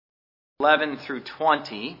11 through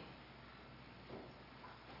 20,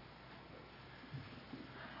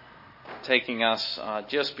 taking us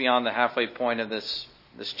just beyond the halfway point of this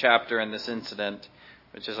chapter and this incident,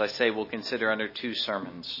 which, as I say, we'll consider under 2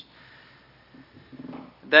 sermons.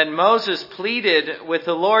 Then Moses pleaded with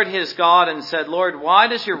the Lord his God and said, Lord, why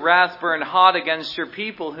does your wrath burn hot against your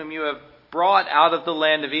people whom you have brought out of the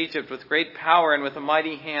land of Egypt with great power and with a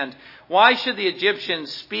mighty hand? Why should the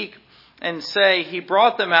Egyptians speak and say, he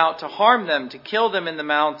brought them out to harm them, to kill them in the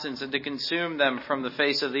mountains, and to consume them from the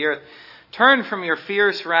face of the earth? Turn from your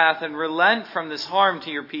fierce wrath and relent from this harm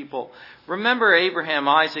to your people. Remember Abraham,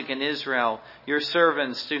 Isaac, and Israel, your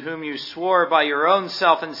servants, to whom you swore by your own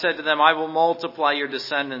self and said to them, I will multiply your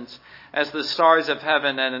descendants as the stars of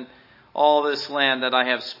heaven, and all this land that I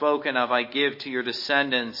have spoken of I give to your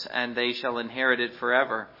descendants, and they shall inherit it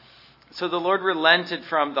forever. So the Lord relented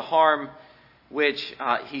from the harm which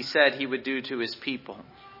he said he would do to his people.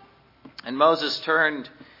 And Moses turned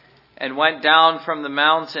and went down from the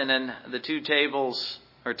mountain, and the 2 tables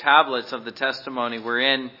or tablets of the testimony were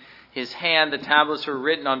in his hand. The tablets were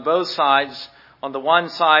written on both sides. On the one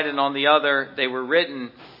side and on the other they were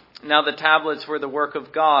written. Now the tablets were the work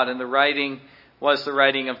of God, and the writing was the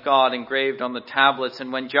writing of God engraved on the tablets.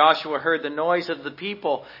 And when Joshua heard the noise of the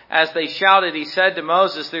people as they shouted, he said to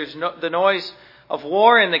Moses, there's the noise of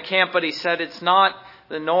war in the camp, but he said, it's not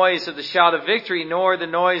the noise of the shout of victory, nor the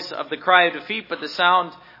noise of the cry of defeat, but the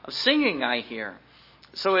sound of singing I hear.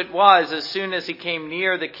 So it was, as soon as he came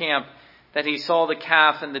near the camp, that he saw the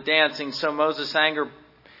calf and the dancing. So Moses' anger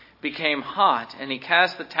became hot, and he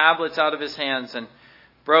cast the tablets out of his hands and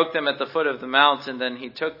broke them at the foot of the mountain. Then he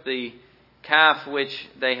took the calf which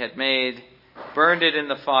they had made, burned it in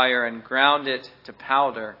the fire, and ground it to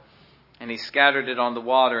powder. And he scattered it on the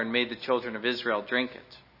water and made the children of Israel drink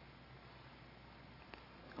it.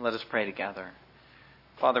 Let us pray together.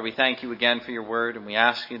 Father, we thank you again for your word, and we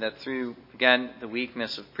ask you that through, again, the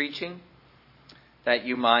weakness of preaching, that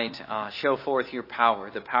you might show forth your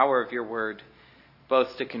power, the power of your word,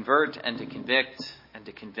 both to convert and to convict and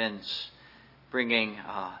to convince, bringing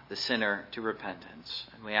the sinner to repentance.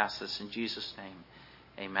 And we ask this in Jesus' name.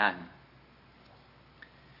 Amen.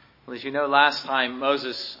 Well, as you know, last time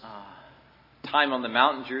Moses' time on the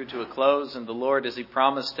mountain drew to a close, and the Lord, as he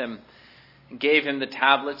promised him, gave him the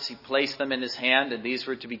tablets. He placed them in his hand, and these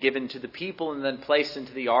were to be given to the people and then placed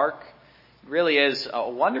into the ark. It really is a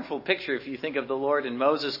wonderful picture if you think of the Lord and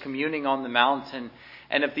Moses communing on the mountain,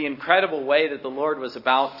 and of the incredible way that the Lord was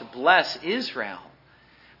about to bless Israel.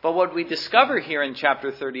 But what we discover here in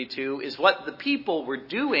chapter 32 is what the people were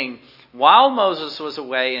doing while Moses was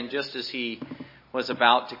away, and just as he was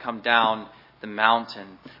about to come down the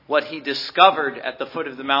mountain. What he discovered at the foot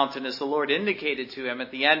of the mountain, as the Lord indicated to him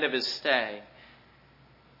at the end of his stay.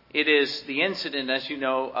 It is the incident, as you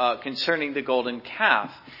know, concerning the golden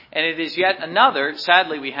calf. And it is yet another,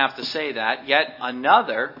 sadly we have to say that, yet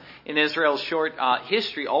another in Israel's short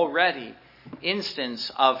history already,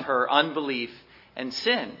 instance of her unbelief and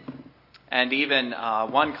sin. And even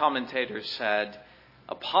one commentator said,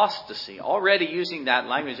 apostasy, already using that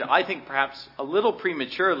language, I think perhaps a little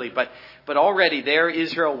prematurely, but already there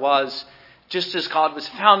Israel was, just as God was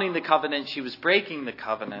founding the covenant, she was breaking the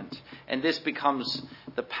covenant. And this becomes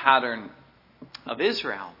the pattern of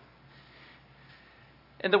Israel.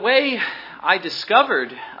 And the way I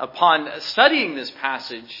discovered upon studying this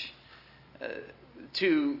passage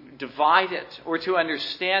to divide it or to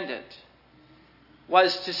understand it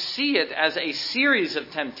was to see it as a series of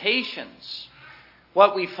temptations.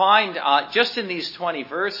 What we find just in these 20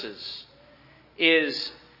 verses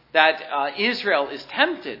is that Israel is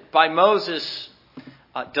tempted by Moses'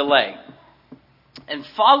 delay. And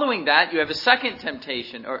following that, you have a second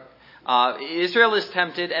temptation. Israel is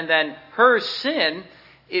tempted, and then her sin,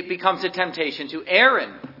 it becomes a temptation to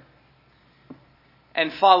Aaron.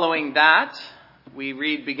 And following that, we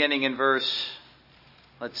read beginning in verse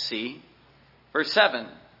 7.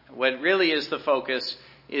 What really is the focus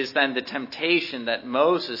is then the temptation that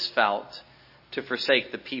Moses felt to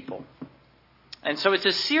forsake the people. And so it's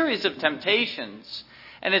a series of temptations,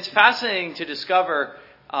 and it's fascinating to discover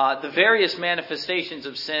the various manifestations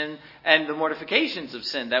of sin and the mortifications of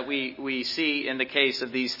sin that we see in the case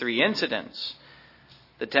of these 3 incidents.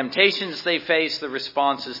 The temptations they faced, the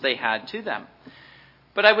responses they had to them.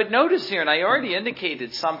 But I would notice here, and I already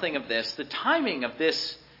indicated something of this, the timing of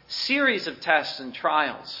this series of tests and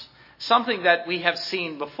trials. Something that we have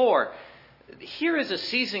seen before. Here is a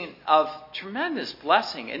season of tremendous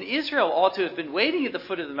blessing, and Israel ought to have been waiting at the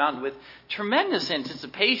foot of the mountain with tremendous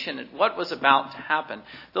anticipation at what was about to happen.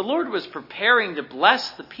 The Lord was preparing to bless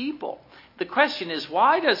the people. The question is,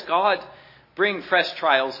 why does God bring fresh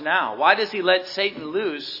trials now? Why does he let Satan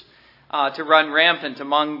loose to run rampant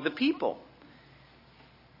among the people?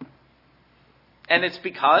 And it's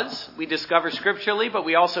because we discover scripturally, but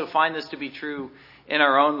we also find this to be true in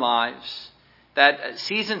our own lives, that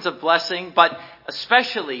seasons of blessing, but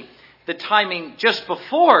especially the timing just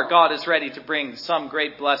before God is ready to bring some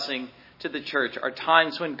great blessing to the church, are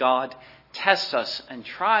times when God tests us and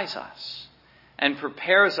tries us and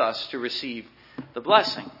prepares us to receive the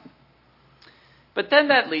blessing. But then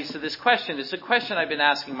that leads to this question. It's a question I've been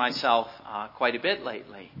asking myself quite a bit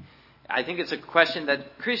lately. I think it's a question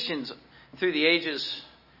that Christians through the ages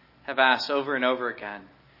have asked over and over again.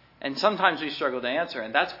 And sometimes we struggle to answer.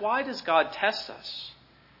 And that's, why does God test us?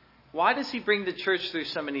 Why does he bring the church through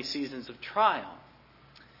so many seasons of trial,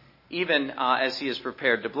 even as he is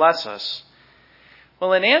prepared to bless us?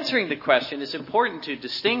 Well, in answering the question, it's important to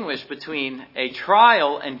distinguish between a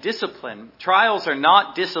trial and discipline. Trials are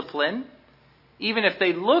not discipline, even if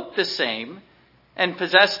they look the same and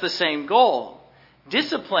possess the same goal.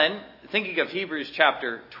 Discipline, thinking of Hebrews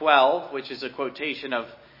chapter 12, which is a quotation of,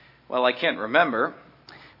 well, I can't remember,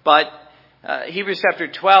 but Hebrews chapter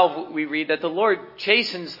 12, we read that the Lord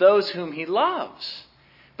chastens those whom he loves.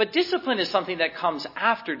 But discipline is something that comes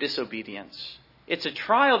after disobedience. It's a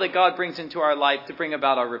trial that God brings into our life to bring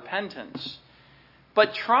about our repentance.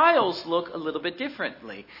 But trials look a little bit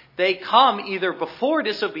differently. They come either before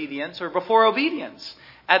disobedience or before obedience.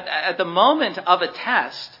 At the moment of a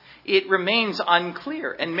test, it remains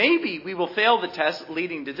unclear. And maybe we will fail the test,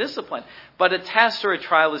 leading to discipline. But a test or a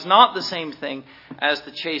trial is not the same thing as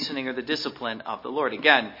the chastening or the discipline of the Lord.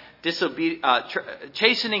 Again,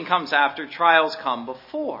 chastening comes after, trials come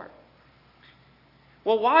before.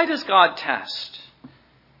 Well, why does God test?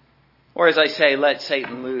 Or, as I say, let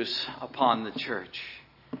Satan loose upon the church?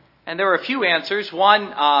 And there are a few answers.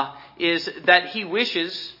 One is that he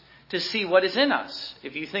wishes to see what is in us.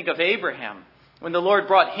 If you think of Abraham, when the Lord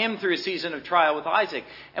brought him through a season of trial with Isaac,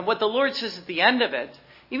 and what the Lord says at the end of it,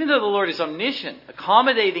 even though the Lord is omniscient,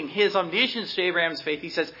 accommodating his omniscience to Abraham's faith, he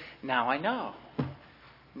says, now I know.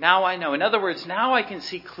 Now I know. In other words, now I can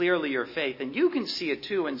see clearly your faith, and you can see it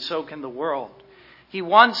too, and so can the world. He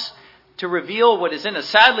wants to reveal what is in us.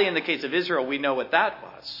 Sadly, in the case of Israel, we know what that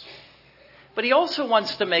was. But he also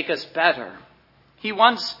wants to make us better. He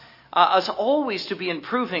wants us always to be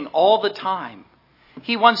improving all the time.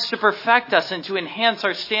 He wants to perfect us and to enhance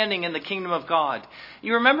our standing in the kingdom of God.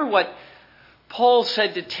 You remember what Paul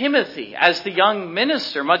said to Timothy as the young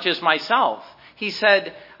minister, much as myself. He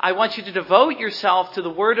said, I want you to devote yourself to the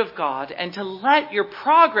word of God and to let your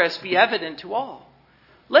progress be evident to all.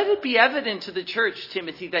 Let it be evident to the church,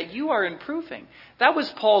 Timothy, that you are improving. That was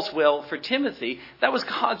Paul's will for Timothy. That was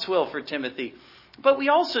God's will for Timothy. But we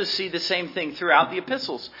also see the same thing throughout the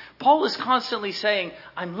epistles. Paul is constantly saying,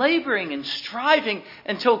 I'm laboring and striving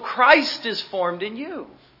until Christ is formed in you.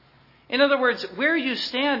 In other words, where you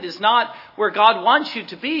stand is not where God wants you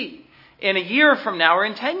to be in a year from now or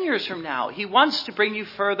in 10 years from now. He wants to bring you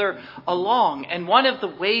further along. And one of the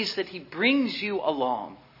ways that he brings you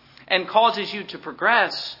along and causes you to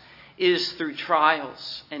progress is through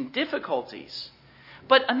trials and difficulties.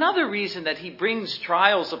 But another reason that he brings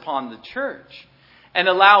trials upon the church and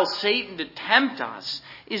allows Satan to tempt us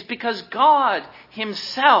is because God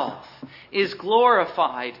himself is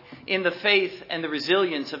glorified in the faith and the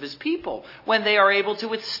resilience of his people when they are able to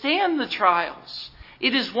withstand the trials.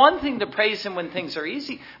 It is one thing to praise him when things are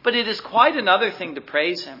easy, but it is quite another thing to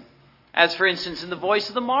praise him. As for instance, in the voice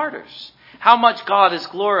of the martyrs, how much God is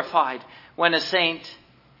glorified when a saint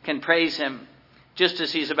can praise him, just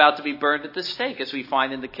as he's about to be burned at the stake, as we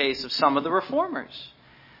find in the case of some of the reformers.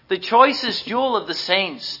 The choicest jewel of the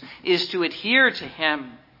saints is to adhere to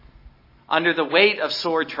him under the weight of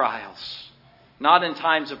sore trials, not in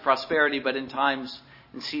times of prosperity, but in times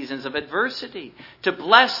and seasons of adversity. To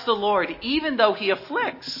bless the Lord, even though he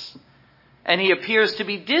afflicts, and he appears to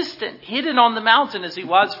be distant, hidden on the mountain as he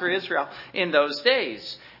was for Israel in those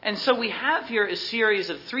days. And so we have here a series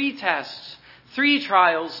of 3 tests, 3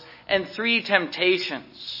 trials, and 3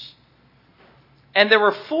 temptations. And there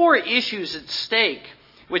were 4 issues at stake,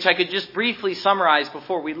 which I could just briefly summarize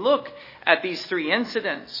before we look at these 3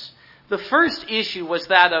 incidents. The first issue was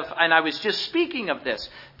that of, and I was just speaking of this,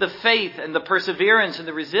 the faith and the perseverance and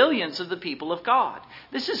the resilience of the people of God.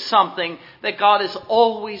 This is something that God is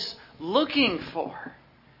always looking for.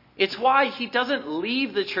 It's why he doesn't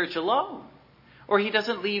leave the church alone, or he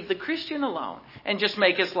doesn't leave the Christian alone and just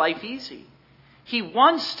make his life easy. He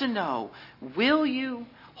wants to know, will you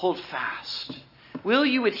hold fast? Will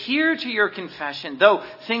you adhere to your confession, though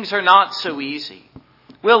things are not so easy?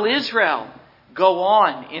 Will Israel go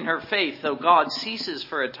on in her faith, though God ceases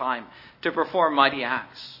for a time to perform mighty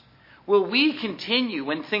acts? Will we continue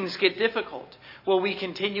when things get difficult? Will we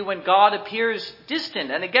continue when God appears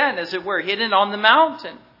distant and again, as it were, hidden on the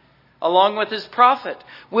mountain along with his prophet?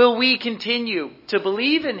 Will we continue to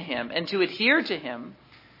believe in him and to adhere to him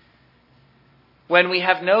when we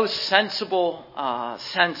have no sensible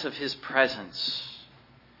sense of his presence?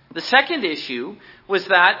 The second issue was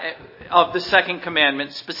that of the second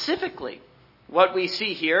commandment specifically. What we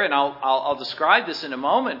see here, and I'll describe this in a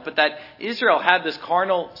moment, but that Israel had this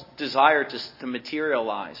carnal desire to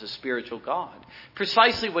materialize a spiritual God.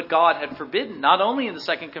 Precisely what God had forbidden, not only in the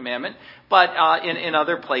second commandment, but in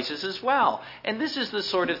other places as well. And this is the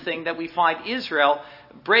sort of thing that we find Israel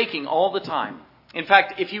breaking all the time. In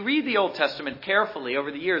fact, if you read the Old Testament carefully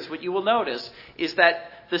over the years, what you will notice is that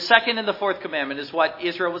the second and the fourth commandment is what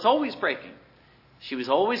Israel was always breaking. She was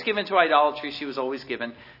always given to idolatry. She was always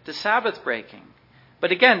given to Sabbath breaking.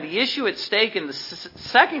 But again, the issue at stake in the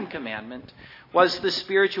second commandment was the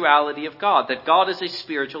spirituality of God, that God is a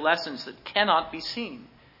spiritual essence that cannot be seen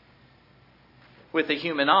with the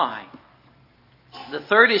human eye. The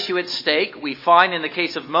third issue at stake we find in the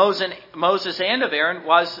case of Moses and of Aaron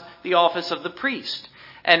was the office of the priest,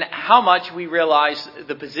 and how much we realize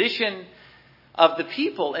the position of the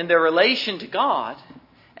people in their relation to God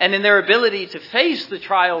and in their ability to face the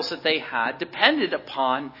trials that they had depended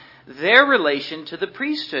upon their relation to the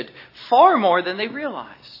priesthood far more than they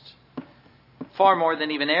realized. Far more than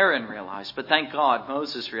even Aaron realized. But thank God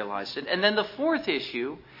Moses realized it. And then the fourth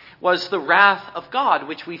issue was the wrath of God,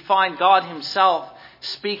 which we find God himself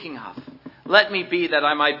speaking of. Let me be that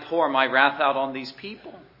I might pour my wrath out on these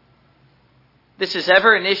people. This is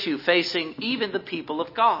ever an issue facing even the people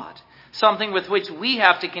of God. Something with which we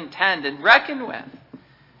have to contend and reckon with.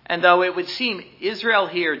 And though it would seem Israel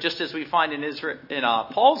here, just as we find in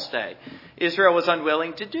Paul's day, Israel was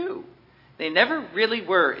unwilling to do. They never really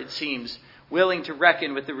were, it seems, willing to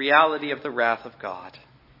reckon with the reality of the wrath of God.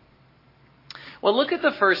 Well, look at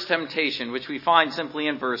the first temptation, which we find simply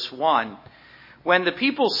in verse 1. When the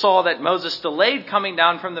people saw that Moses delayed coming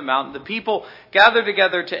down from the mountain, the people gathered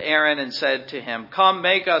together to Aaron and said to him, "Come,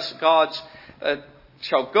 make us gods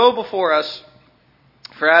shall go before us.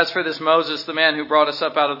 For as for this Moses, the man who brought us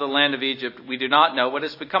up out of the land of Egypt, we do not know what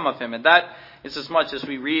has become of him." And that is as much as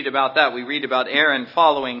we read about that. We read about Aaron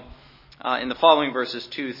following in the following verses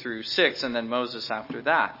 2 through 6, and then Moses after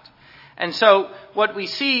that. And so what we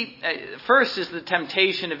see first is the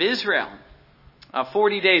temptation of Israel.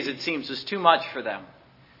 40 days, it seems, was too much for them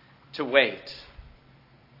to wait.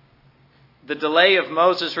 The delay of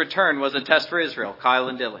Moses' return was a test for Israel, Kyle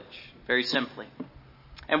and Dillage, very simply.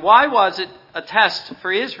 And why was it a test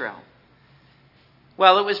for Israel?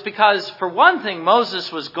 Well, it was because, for one thing,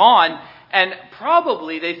 Moses was gone, and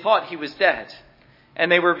probably they thought he was dead. And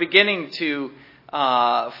they were beginning to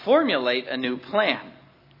formulate a new plan,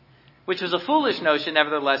 which was a foolish notion.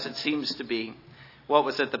 Nevertheless, it seems to be what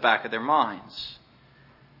was at the back of their minds.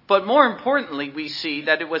 But more importantly, we see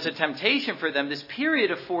that it was a temptation for them, this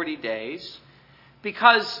period of 40 days,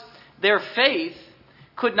 because their faith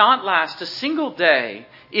could not last a single day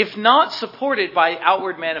if not supported by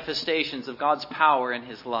outward manifestations of God's power and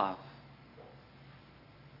his love.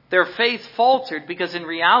 Their faith faltered because in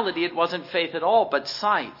reality it wasn't faith at all, but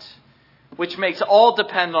sight, which makes all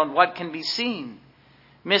depend on what can be seen,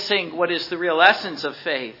 missing what is the real essence of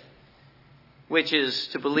faith, which is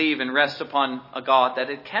to believe and rest upon a God that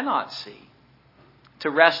it cannot see, to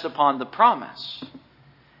rest upon the promise.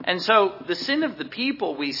 And so the sin of the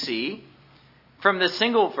people we see from this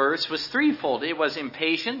single verse was threefold. It was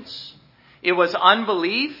impatience, it was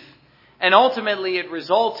unbelief, and ultimately it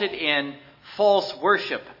resulted in false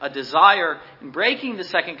worship, a desire in breaking the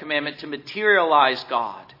second commandment to materialize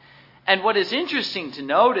God. And what is interesting to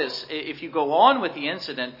notice, if you go on with the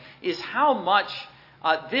incident, is how much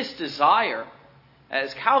this desire,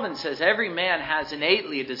 as Calvin says, every man has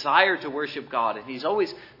innately a desire to worship God, and he's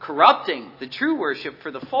always corrupting the true worship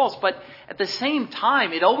for the false, but at the same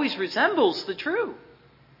time, it always resembles the true.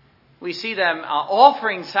 We see them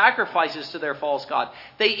offering sacrifices to their false god.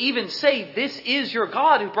 They even say, "This is your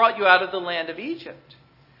God who brought you out of the land of Egypt."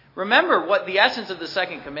 Remember what the essence of the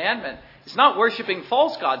second commandment is: not worshiping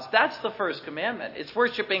false gods. That's the first commandment. It's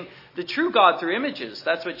worshiping the true God through images.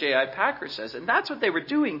 That's what J.I. Packer says. And that's what they were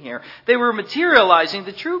doing here. They were materializing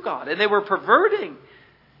the true God. And they were perverting,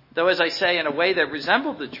 though as I say, in a way that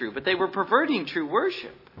resembled the true. But they were perverting true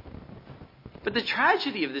worship. But the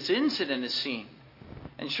tragedy of this incident is seen.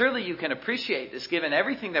 And surely you can appreciate this, given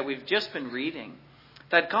everything that we've just been reading,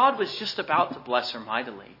 that God was just about to bless her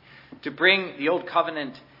mightily, to bring the old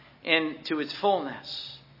covenant into its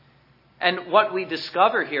fullness. And what we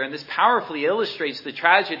discover here, and this powerfully illustrates the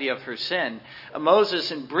tragedy of her sin,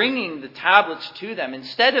 Moses, in bringing the tablets to them,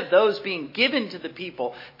 instead of those being given to the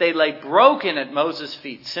people, they lay broken at Moses'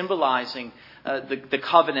 feet, symbolizing the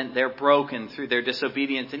covenant they're broken through their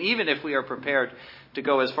disobedience. And even if we are prepared to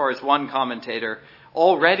go as far as one commentator,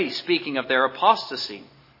 already speaking of their apostasy.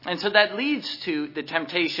 And so that leads to the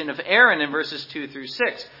temptation of Aaron in verses 2 through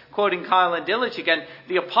 6. Quoting Kyle and Dillich again,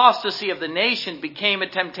 the apostasy of the nation became a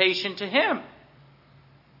temptation to him.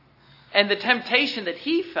 And the temptation that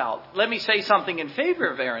he felt, let me say something in favor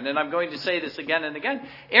of Aaron, and I'm going to say this again and again.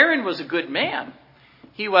 Aaron was a good man.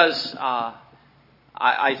 He was,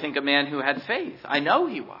 I think, a man who had faith. I know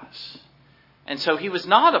he was. And so he was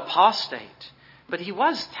not apostate. But he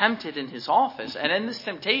was tempted in his office, and in this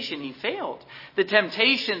temptation he failed. The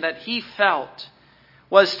temptation that he felt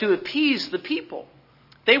was to appease the people.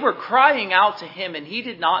 They were crying out to him, and he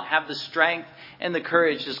did not have the strength and the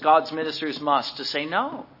courage, as God's ministers must, to say,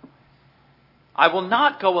 no, I will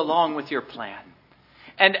not go along with your plan.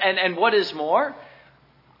 And what is more,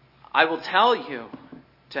 I will tell you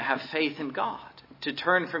to have faith in God, to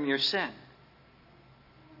turn from your sin.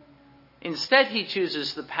 Instead, he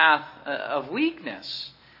chooses the path of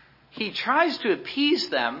weakness. He tries to appease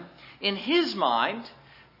them in his mind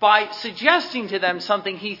by suggesting to them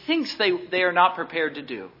something he thinks they are not prepared to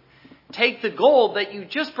do. Take the gold that you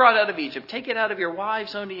just brought out of Egypt, take it out of your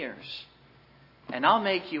wives' own ears, and I'll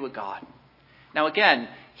make you a god. Now again,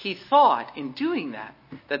 he thought in doing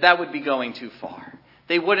that would be going too far.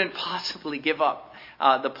 They wouldn't possibly give up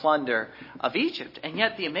the plunder of Egypt. And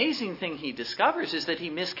yet the amazing thing he discovers is that he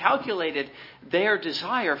miscalculated their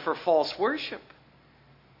desire for false worship.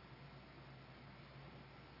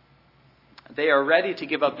 They are ready to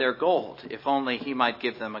give up their gold if only he might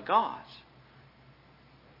give them a god.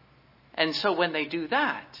 And so when they do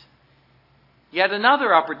that, yet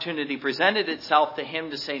another opportunity presented itself to him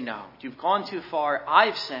to say, no, you've gone too far,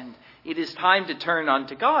 I've sinned, it is time to turn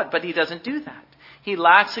unto God. But he doesn't do that. He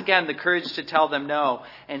lacks again the courage to tell them no,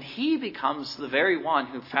 and he becomes the very one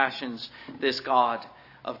who fashions this god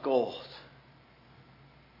of gold.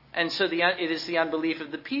 And so it is the unbelief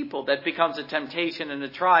of the people that becomes a temptation and a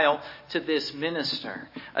trial to this minister.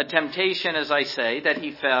 A temptation, as I say, that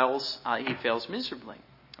he fails miserably,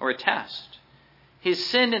 or a test. His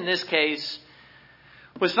sin in this case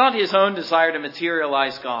was not his own desire to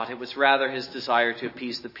materialize God. It was rather his desire to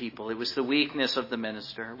appease the people. It was the weakness of the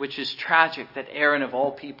minister, which is tragic that Aaron of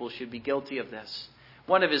all people should be guilty of this.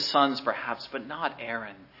 One of his sons perhaps, but not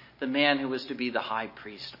Aaron, the man who was to be the high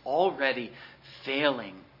priest, already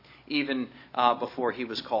failing even before he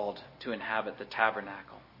was called to inhabit the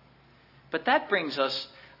tabernacle. But that brings us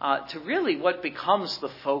to really what becomes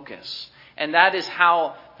the focus. And that is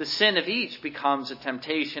how the sin of each becomes a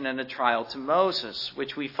temptation and a trial to Moses,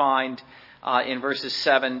 which we find in verses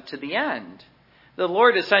 7 to the end. The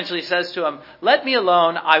Lord essentially says to him, let me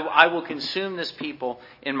alone, I will consume this people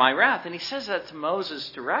in my wrath. And he says that to Moses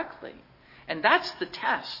directly. And that's the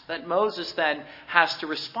test that Moses then has to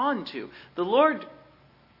respond to. The Lord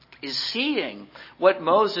is seeing what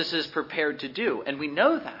Moses is prepared to do. And we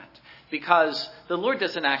know that because the Lord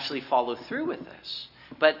doesn't actually follow through with this.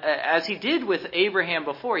 But as he did with Abraham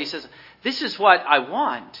before, he says, this is what I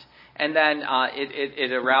want. And then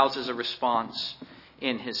it arouses a response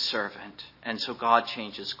in his servant. And so God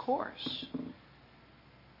changes course.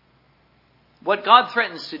 What God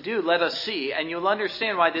threatens to do, let us see, and you'll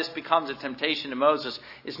understand why this becomes a temptation to Moses,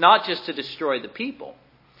 is not just to destroy the people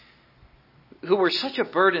who were such a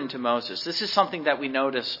burden to Moses. This is something that we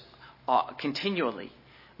notice continually.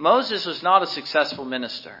 Moses was not a successful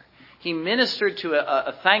minister. He ministered to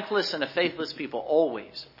a thankless and a faithless people,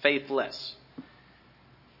 always faithless.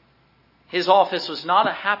 His office was not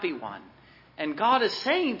a happy one. And God is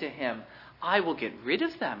saying to him, I will get rid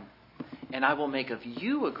of them, and I will make of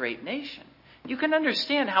you a great nation. You can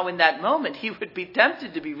understand how in that moment he would be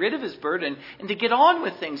tempted to be rid of his burden and to get on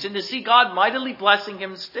with things and to see God mightily blessing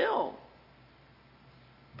him still.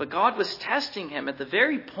 But God was testing him at the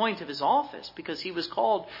very point of his office because he was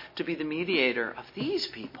called to be the mediator of these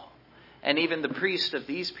people and even the priest of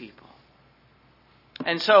these people.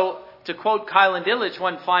 And so, to quote Kyle and Dillich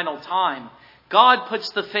one final time, God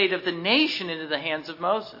puts the fate of the nation into the hands of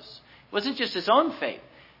Moses. It wasn't just his own fate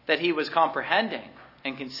that he was comprehending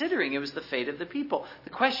and considering. It was the fate of the people. The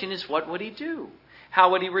question is, what would he do?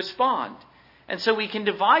 How would he respond? And so we can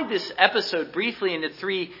divide this episode briefly into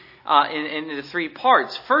three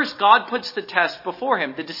parts. First, God puts the test before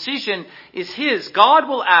him. The decision is his. God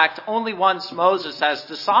will act only once Moses has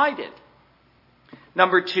decided.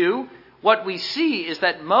 Number two, what we see is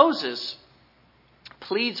that Moses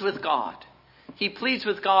pleads with God He pleads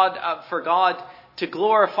with God for God to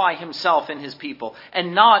glorify himself in his people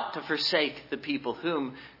and not to forsake the people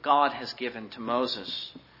whom God has given to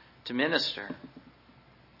Moses to minister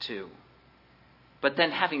to. But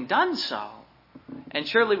then having done so, and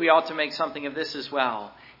surely we ought to make something of this as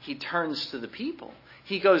well, he turns to the people.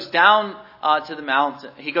 He goes down to the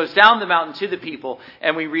mountain. He goes down the mountain to the people,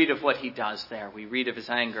 and we read of what he does there. We read of his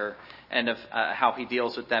anger and of how he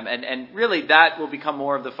deals with them. And really that will become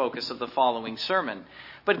more of the focus of the following sermon.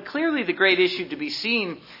 But clearly the great issue to be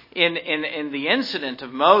seen in the incident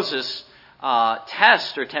of Moses'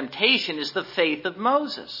 test or temptation is the faith of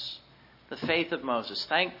Moses. The faith of Moses.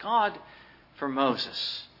 Thank God for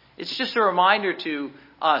Moses. It's just a reminder to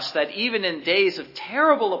us that even in days of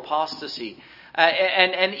terrible apostasy,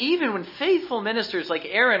 and even when faithful ministers like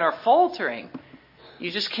Aaron are faltering,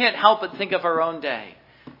 you just can't help but think of our own day.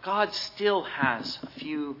 God still has a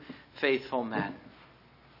few faithful men.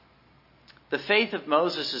 The faith of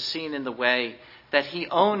Moses is seen in the way that he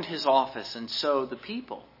owned his office, and so the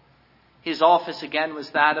people. His office, again, was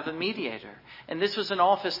that of a mediator. And this was an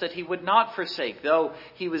office that he would not forsake, though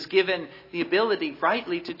he was given the ability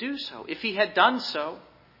rightly to do so. If he had done so,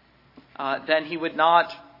 then he would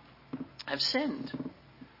not have sinned.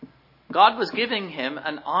 God was giving him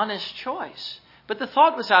an honest choice. But the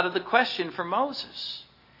thought was out of the question for Moses.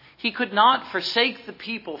 He could not forsake the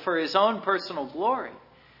people for his own personal glory.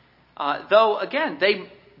 Though, again,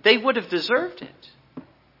 they would have deserved it.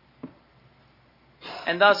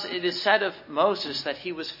 And thus it is said of Moses that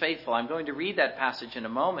he was faithful. I'm going to read that passage in a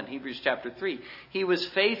moment, Hebrews chapter 3. He was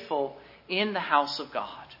faithful in the house of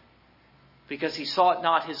God because he sought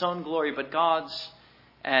not his own glory but God's,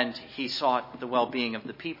 and he sought the well-being of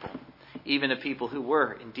the people, even a people who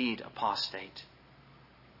were indeed apostate.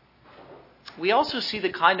 We also see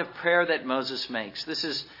the kind of prayer that Moses makes. This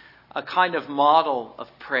is a kind of model of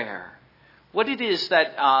prayer. What it is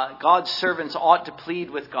that God's servants ought to plead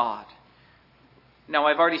with God. Now,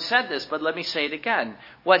 I've already said this, but let me say it again.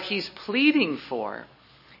 What he's pleading for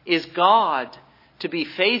is God to be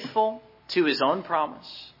faithful to his own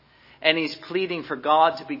promise. And he's pleading for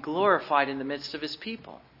God to be glorified in the midst of his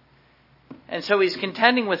people. And so he's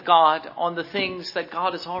contending with God on the things that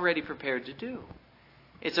God is already prepared to do.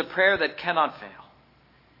 It's a prayer that cannot fail.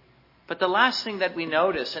 But the last thing that we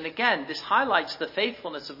notice, and again, this highlights the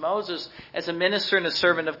faithfulness of Moses as a minister and a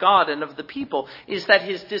servant of God and of the people, is that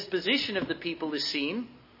his disposition of the people is seen.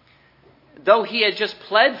 Though he had just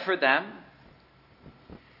pled for them,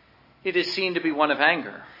 it is seen to be one of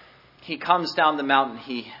anger. He comes down the mountain.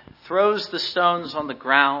 He throws the stones on the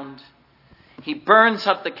ground. He burns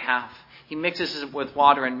up the calf. He mixes it with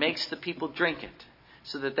water and makes the people drink it,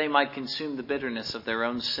 so that they might consume the bitterness of their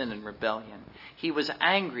own sin and rebellion. He was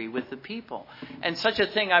angry with the people. And such a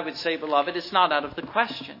thing, I would say, beloved, is not out of the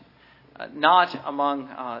question. Not among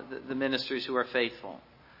the ministers who are faithful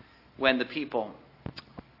when the people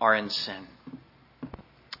are in sin.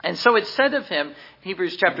 And so it's said of him,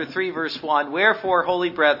 Hebrews chapter 3, verse 1, "Wherefore, holy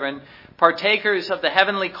brethren, partakers of the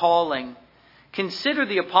heavenly calling, consider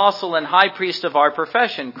the apostle and high priest of our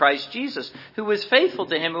profession, Christ Jesus, who was faithful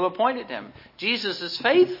to him who appointed him." Jesus is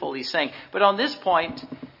faithful, he's saying. But on this point,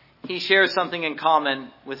 he shares something in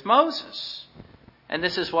common with Moses. And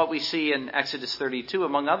this is what we see in Exodus 32,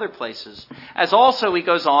 among other places. "As also," he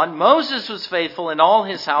goes on, "Moses was faithful in all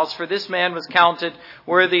his house, for this man was counted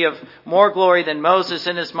worthy of more glory than Moses,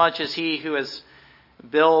 inasmuch as he who has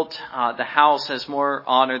built the house has more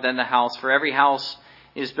honor than the house. For every house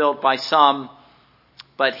is built by some,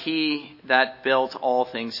 but he that built all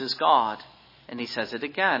things is God." And he says it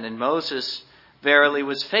again. "And Moses verily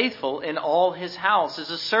was faithful in all his house as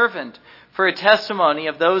a servant for a testimony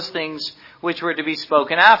of those things which were to be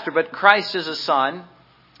spoken after. But Christ is a son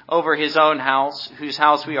over his own house, whose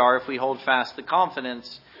house we are if we hold fast the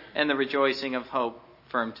confidence and the rejoicing of hope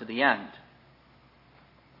firm to the end."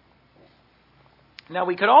 Now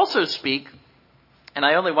we could also speak, and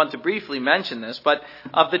I only want to briefly mention this, but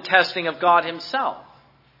of the testing of God himself.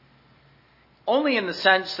 Only in the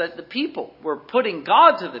sense that the people were putting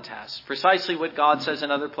God to the test, precisely what God says in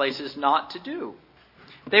other places not to do.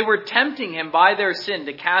 They were tempting him by their sin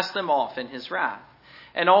to cast them off in his wrath.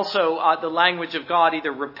 And also the language of God,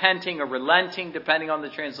 either repenting or relenting, depending on the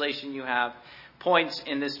translation you have, points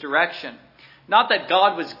in this direction. Not that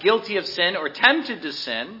God was guilty of sin or tempted to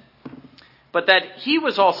sin, but that he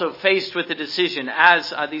was also faced with a decision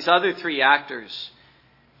as these other three actors.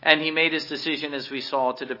 And he made his decision, as we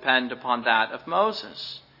saw, to depend upon that of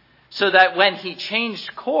Moses. So that when he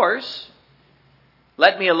changed course,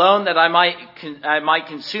 "Let me alone that I might might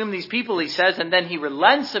consume these people, he says, and then he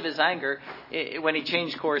relents of his anger. When he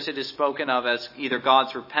changed course, it is spoken of as either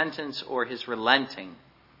God's repentance or his relenting.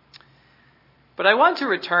 But I want to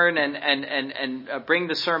return and bring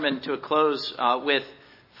the sermon to a close with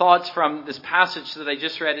thoughts from this passage that I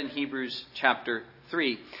just read in Hebrews chapter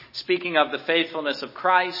 3. Speaking of the faithfulness of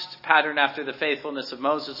Christ, patterned after the faithfulness of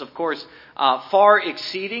Moses, of course, far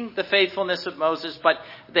exceeding the faithfulness of Moses, but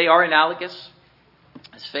they are analogous.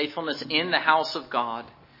 His faithfulness in the house of God.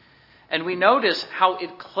 And we notice how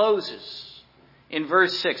it closes in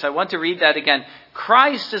verse 6. I want to read that again.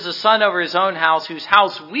 Christ is a son over his own house, whose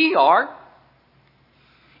house we are,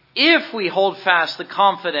 if we hold fast the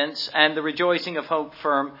confidence and the rejoicing of hope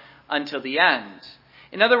firm until the end.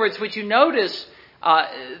 In other words, what you notice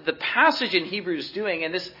the passage in Hebrews doing,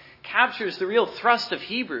 and this captures the real thrust of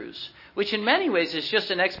Hebrews, which in many ways is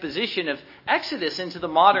just an exposition of Exodus into the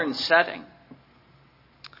modern setting,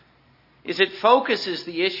 is it focuses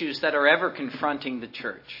the issues that are ever confronting the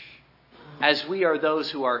church, as we are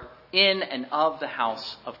those who are in and of the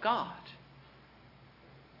house of God.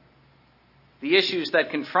 The issues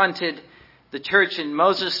that confronted the church in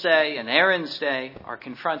Moses' day and Aaron's day are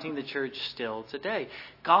confronting the church still today.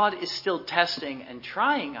 God is still testing and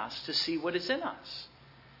trying us to see what is in us.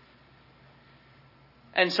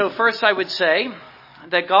 And so first I would say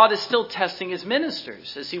that God is still testing his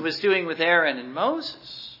ministers, as he was doing with Aaron and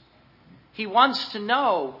Moses. He wants to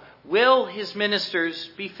know, will his ministers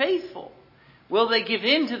be faithful? Will they give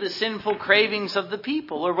in to the sinful cravings of the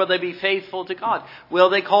people, or will they be faithful to God? Will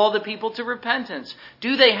they call the people to repentance?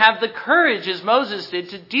 Do they have the courage, as Moses did,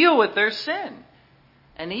 to deal with their sin?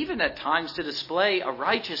 And even at times to display a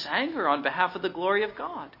righteous anger on behalf of the glory of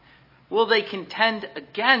God? Will they contend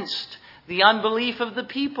against the unbelief of the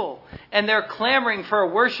people and their clamoring for a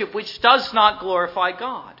worship which does not glorify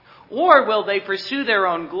God? Or will they pursue their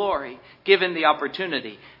own glory, given the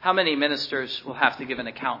opportunity? How many ministers will have to give an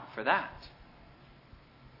account for that?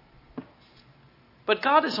 But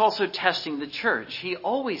God is also testing the church. He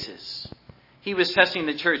always is. He was testing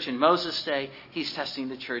the church in Moses' day. He's testing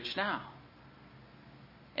the church now.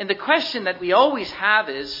 And the question that we always have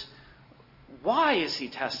is, why is he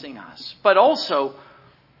testing us? But also,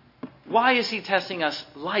 why is he testing us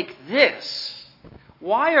like this?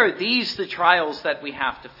 Why are these the trials that we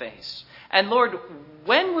have to face? And Lord,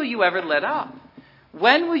 when will you ever let up?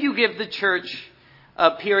 When will you give the church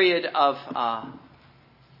a period of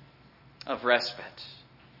respite?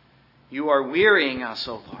 You are wearying us,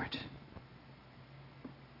 O Lord.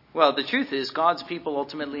 Well, the truth is, God's people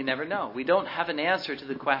ultimately never know. We don't have an answer to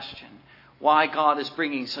the question why God is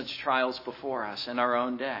bringing such trials before us in our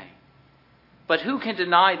own day. But who can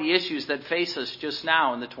deny the issues that face us just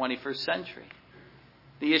now in the 21st century?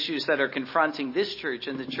 The issues that are confronting this church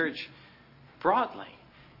and the church broadly.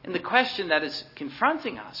 And the question that is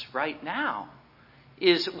confronting us right now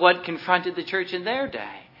is what confronted the church in their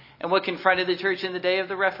day and what confronted the church in the day of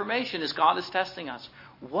the Reformation, as God is testing us.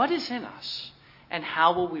 What is in us and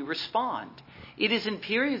how will we respond? It is in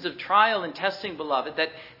periods of trial and testing, beloved, that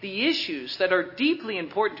the issues that are deeply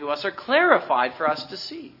important to us are clarified for us to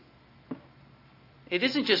see. It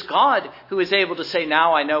isn't just God who is able to say,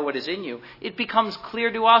 now I know what is in you. It becomes clear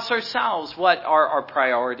to us ourselves what are our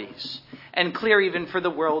priorities, and clear even for the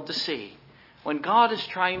world to see. When God is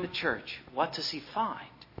trying the church, what does he find?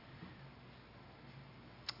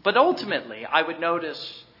 But ultimately, I would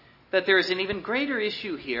notice that there is an even greater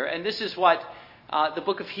issue here, and this is what the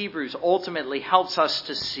book of Hebrews ultimately helps us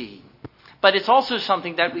to see. But it's also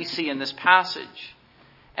something that we see in this passage,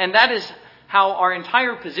 and that is how our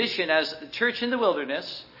entire position as the church in the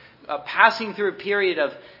wilderness, passing through a period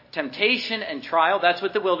of temptation and trial, that's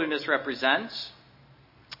what the wilderness represents.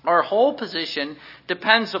 Our whole position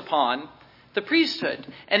depends upon the priesthood.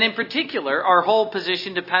 And in particular, our whole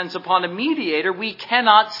position depends upon a mediator we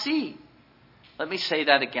cannot see. Let me say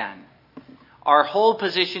that again. Our whole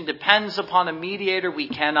position depends upon a mediator we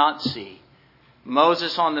cannot see.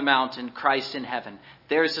 Moses on the mountain, Christ in heaven.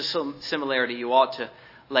 There's a similarity you ought to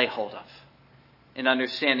lay hold of in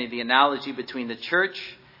understanding the analogy between the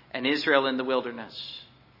church and Israel in the wilderness.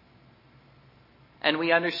 And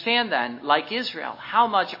we understand then, like Israel, how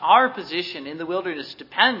much our position in the wilderness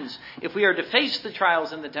depends, if we are to face the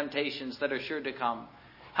trials and the temptations that are sure to come,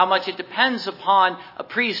 how much it depends upon a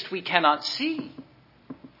priest we cannot see,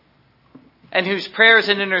 and whose prayers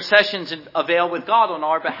and intercessions avail with God on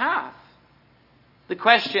our behalf. The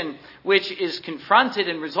question which is confronted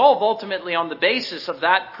and resolved ultimately on the basis of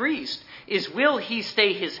that priest is, will he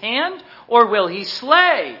stay his hand or will he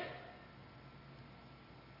slay?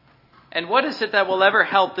 And what is it that will ever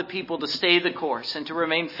help the people to stay the course and to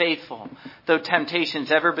remain faithful, though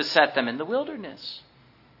temptations ever beset them in the wilderness?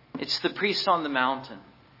 It's the priest on the mountain.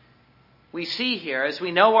 We see here, as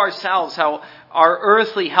we know ourselves, how our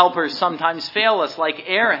earthly helpers sometimes fail us, like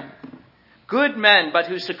Aaron. Good men, but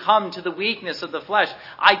who succumb to the weakness of the flesh.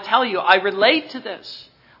 I tell you, I relate to this.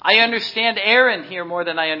 I understand Aaron here more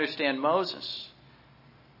than I understand Moses.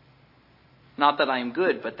 Not that I am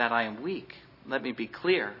good, but that I am weak. Let me be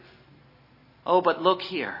clear. Oh, but look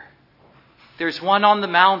here. There's one on the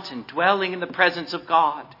mountain, dwelling in the presence of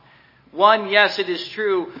God. One, yes, it is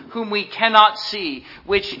true, whom we cannot see,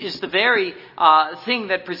 which is the very thing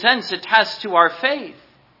that presents a test to our faith.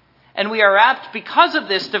 And we are apt, because of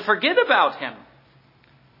this, to forget about him.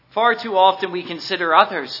 Far too often we consider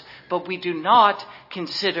others, but we do not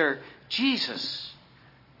consider Jesus.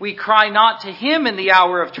 We cry not to him in the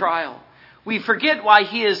hour of trial. We forget why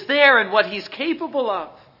he is there and what he's capable of.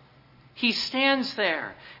 He stands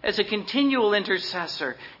there as a continual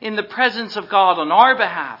intercessor in the presence of God on our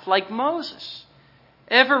behalf, like Moses,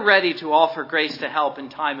 ever ready to offer grace to help in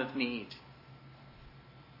time of need.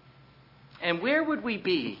 And where would we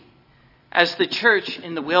be as the church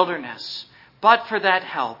in the wilderness, but for that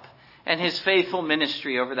help and his faithful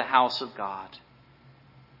ministry over the house of God?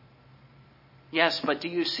 Yes, but do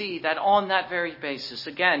you see that on that very basis,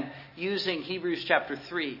 again, using Hebrews chapter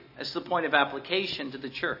 3 as the point of application to the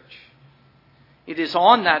church, it is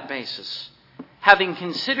on that basis, having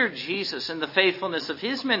considered Jesus and the faithfulness of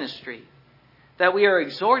his ministry, that we are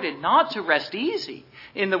exhorted not to rest easy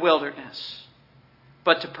in the wilderness,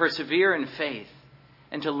 but to persevere in faith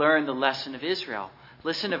and to learn the lesson of Israel.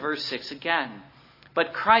 Listen to verse 6 again.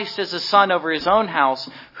 But Christ is a son over his own house,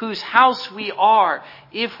 whose house we are,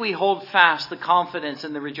 if we hold fast the confidence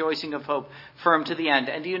and the rejoicing of hope firm to the end.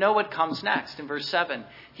 And do you know what comes next? In verse 7,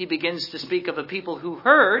 he begins to speak of a people who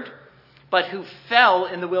heard, but who fell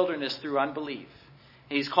in the wilderness through unbelief.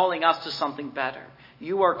 He's calling us to something better.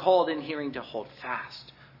 You are called in hearing to hold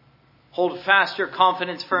fast. Hold fast your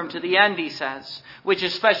confidence firm to the end, he says, which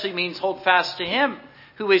especially means hold fast to him,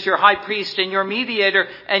 who is your high priest and your mediator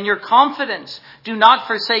and your confidence. Do not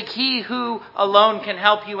forsake he who alone can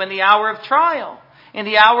help you in the hour of trial, in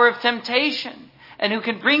the hour of temptation, and who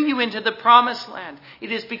can bring you into the promised land.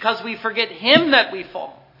 It is because we forget him that we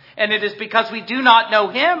fall, and it is because we do not know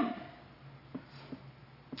him.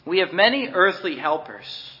 We have many earthly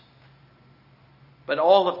helpers, but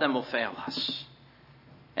all of them will fail us.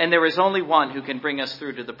 And there is only one who can bring us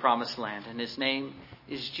through to the promised land, and his name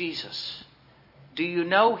is Jesus. Do you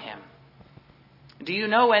know him? Do you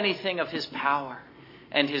know anything of his power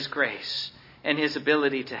and his grace and his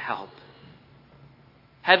ability to help?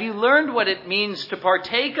 Have you learned what it means to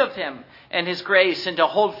partake of him and his grace and to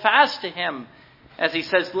hold fast to him, as he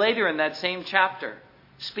says later in that same chapter,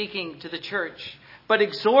 speaking to the church? But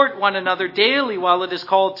exhort one another daily while it is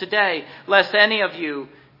called today, lest any of you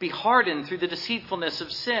be hardened through the deceitfulness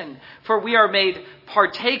of sin. For we are made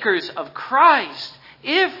partakers of Christ,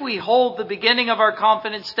 if we hold the beginning of our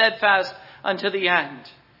confidence steadfast unto the end.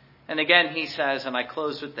 And again he says, and I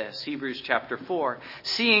close with this, Hebrews chapter 4,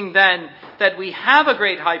 seeing then that we have a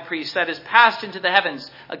great high priest that is passed into the heavens.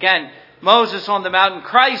 Again, Moses on the mountain,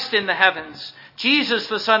 Christ in the heavens, Jesus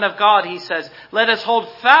the Son of God, he says, let us hold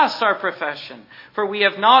fast our profession. For we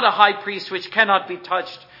have not a high priest which cannot be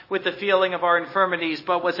touched with the feeling of our infirmities,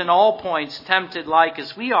 but was in all points tempted like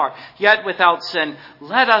as we are, yet without sin.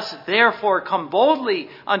 Let us therefore come boldly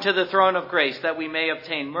unto the throne of grace, that we may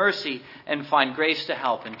obtain mercy and find grace to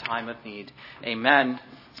help in time of need. Amen.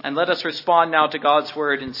 And let us respond now to God's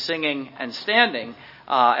word in singing and standing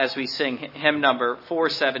as we sing hymn number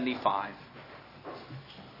 475.